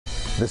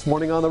This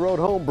morning on the road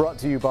home, brought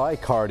to you by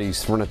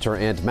Cardi's Furniture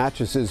and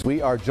Mattresses.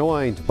 We are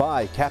joined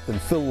by Captain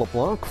Phil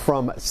LeBlanc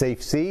from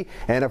Safe Sea,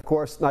 and of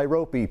course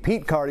NIROPE.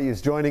 Pete Cardi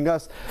is joining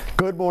us.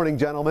 Good morning,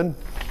 gentlemen.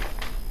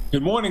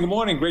 Good morning. Good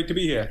morning. Great to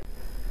be here.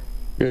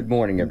 Good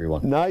morning,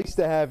 everyone. Nice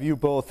to have you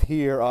both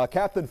here.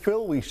 Captain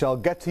Phil, we shall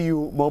get to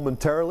you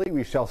momentarily.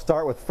 We shall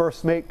start with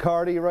First Mate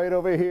Cardi right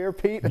over here.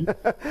 Pete,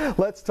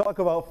 let's talk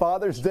about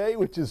Father's Day,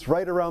 which is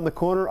right around the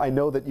corner. I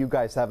know that you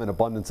guys have an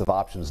abundance of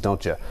options,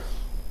 don't you?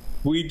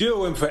 We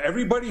do, and for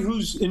everybody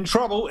who's in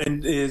trouble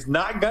and has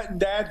not gotten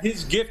Dad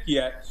his gift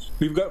yet,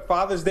 we've got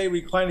Father's Day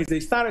recliners. They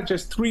start at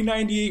just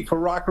 $398 for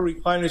rocker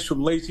recliners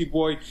from Lazy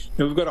Boy,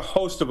 and we've got a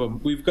host of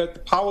them. We've got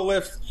the Power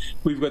Lift,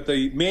 we've got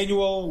the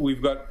manual,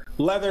 we've got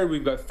leather,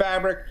 we've got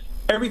fabric,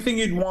 everything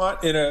you'd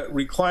want in a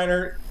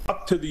recliner,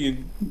 up to the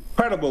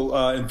incredible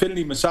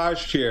Infinity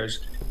massage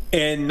chairs.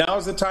 And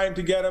now's the time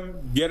to get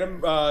them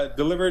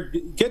delivered.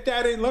 Get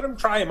Dad in, let him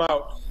try them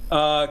out.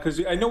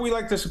 Because I know we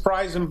like to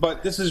surprise him,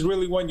 but this is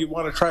really one you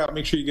want to try out.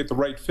 Make sure you get the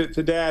right fit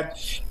to Dad,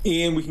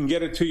 and we can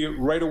get it to you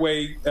right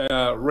away,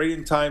 right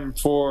in time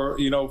for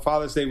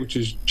Father's Day, which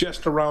is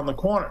just around the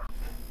corner.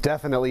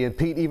 Definitely. And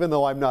Pete, even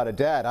though I'm not a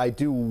dad, I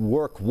do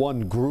work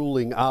one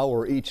grueling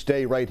hour each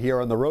day right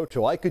here on the Rhode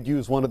Show. I could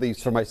use one of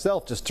these for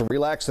myself just to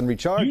relax and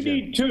recharge. You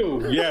need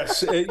two,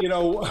 yes.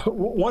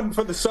 One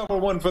for the summer,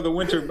 one for the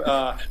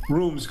winter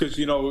rooms, because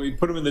you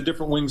put them in the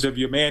different wings of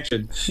your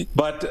mansion.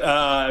 But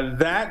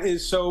that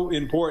is so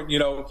important.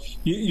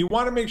 You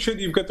want to make sure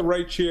that you've got the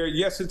right chair.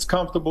 Yes, it's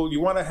comfortable.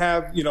 You want to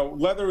have,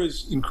 leather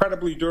is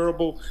incredibly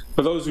durable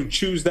for those who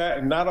choose that,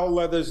 and not all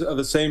leathers are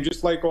the same.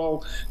 Just like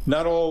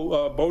not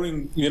all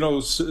boating.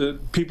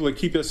 People that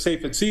keep us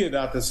safe at sea are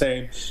not the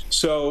same.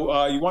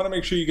 So you want to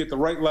make sure you get the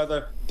right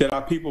leather that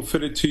our people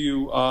fit it to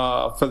you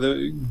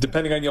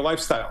depending on your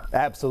lifestyle.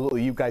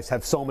 Absolutely. You guys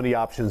have so many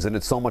options, and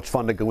it's so much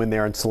fun to go in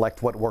there and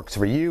select what works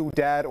for you,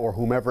 Dad, or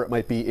whomever it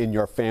might be in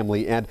your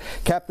family. And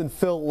Captain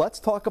Phil, let's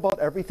talk about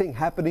everything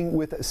happening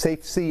with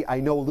Safe Sea.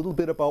 I know a little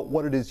bit about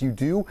what it is you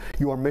do,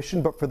 your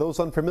mission, but for those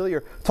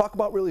unfamiliar, talk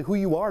about really who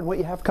you are and what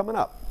you have coming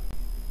up.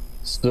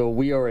 So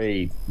we are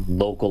a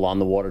local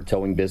on-the-water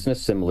towing business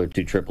similar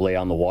to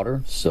AAA on the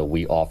water. So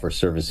we offer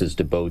services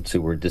to boats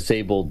who are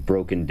disabled,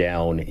 broken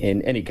down,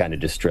 in any kind of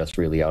distress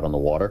really out on the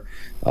water.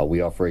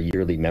 We offer a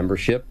yearly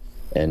membership,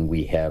 and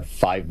we have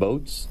 5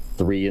 boats,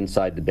 3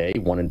 inside the bay,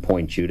 1 in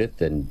Point Judith,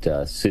 and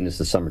as soon as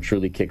the summer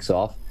truly kicks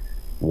off,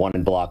 1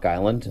 in Block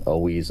Island,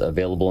 always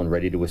available and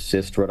ready to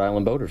assist Rhode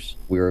Island boaters.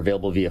 We are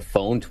available via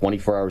phone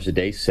 24 hours a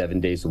day,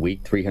 7 days a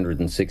week,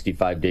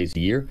 365 days a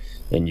year.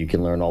 And you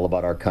can learn all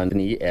about our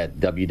company at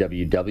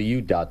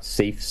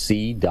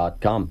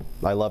www.safesea.com.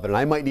 I love it. And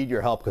I might need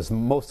your help because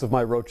most of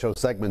my Rhode Show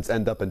segments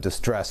end up in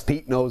distress.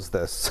 Pete knows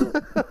this.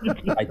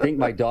 I think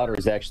my daughter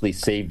has actually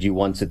saved you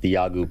once at the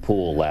Yagu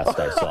pool last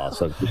I saw.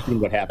 So just see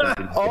what happens.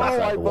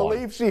 I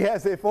believe she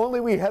has. If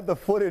only we had the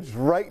footage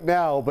right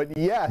now. But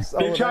yes.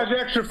 They charge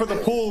extra for the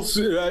pools.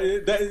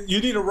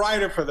 You need a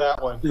rider for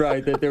that one.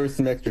 Right. There was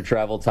some extra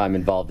travel time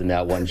involved in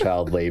that one,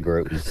 child labor.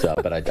 It was,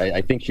 but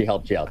I think she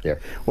helped you out there.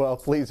 Well,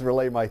 please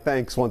relay my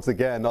thanks once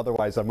again.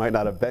 Otherwise, I might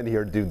not have been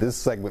here to do this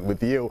segment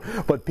with you.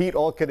 But Pete,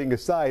 all kidding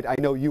aside, I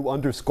know you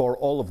underscore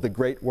all of the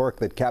great work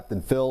that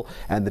Captain Phil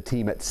and the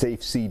team at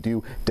Safe Sea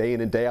do day in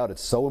and day out.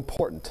 It's so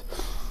important.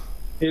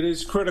 It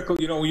is critical.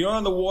 When you're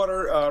on the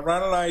water,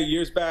 Ron and I,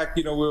 years back,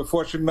 we were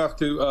fortunate enough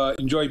to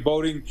enjoy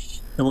boating,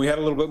 and we had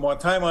a little bit more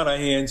time on our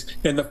hands.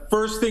 And the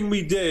first thing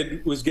we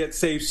did was get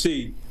Safe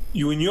Sea.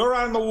 When you're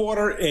on the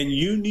water and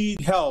you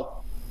need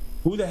help,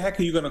 who the heck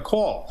are you going to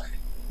call?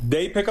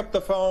 They pick up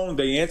the phone,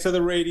 they answer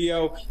the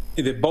radio,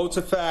 the boats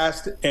are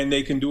fast, and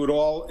they can do it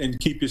all and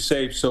keep you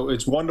safe. So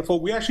it's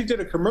wonderful. We actually did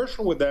a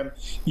commercial with them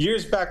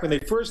years back when they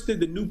first did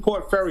the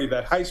Newport ferry,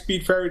 that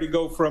high-speed ferry to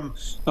go from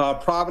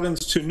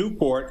Providence to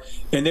Newport,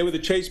 and they were the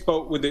chase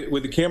boat with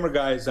the camera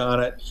guys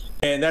on it.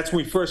 And that's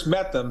when we first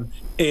met them,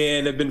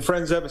 and have been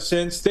friends ever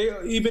since. They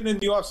even in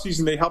the off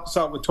season, they help us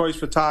out with Toys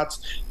for Tots.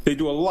 They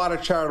do a lot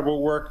of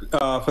charitable work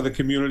for the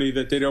community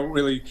that they don't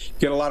really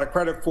get a lot of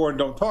credit for and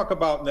don't talk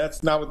about. And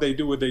that's not what they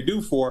do. What they do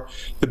for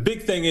the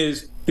big thing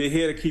is they're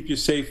here to keep you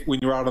safe when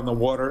you're out on the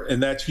water,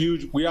 and that's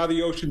huge. We are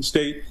the ocean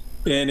state.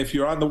 And if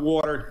you're on the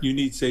water, you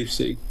need Safe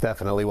Sea.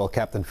 Definitely. Well,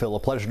 Captain Phil, a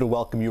pleasure to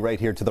welcome you right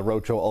here to the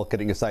Rhode Show. All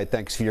kidding aside,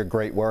 thanks for your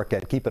great work,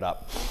 and keep it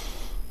up.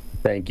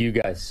 Thank you,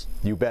 guys.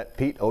 You bet.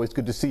 Pete, always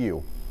good to see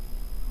you.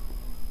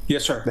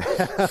 Yes, sir.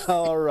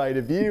 All right.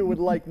 If you would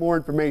like more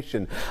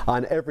information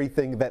on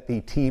everything that the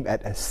team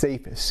at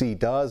Safe Sea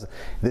does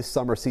this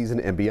summer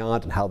season and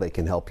beyond and how they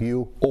can help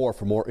you, or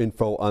for more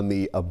info on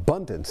the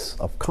abundance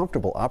of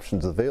comfortable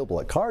options available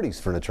at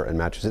Cardi's Furniture and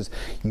Mattresses,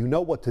 you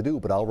know what to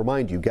do, but I'll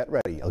remind you, get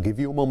ready. I'll give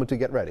you a moment to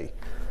get ready.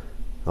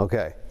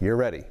 Okay, you're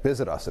ready.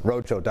 Visit us at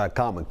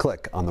rhodeshow.com and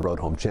click on the Road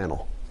Home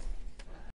channel.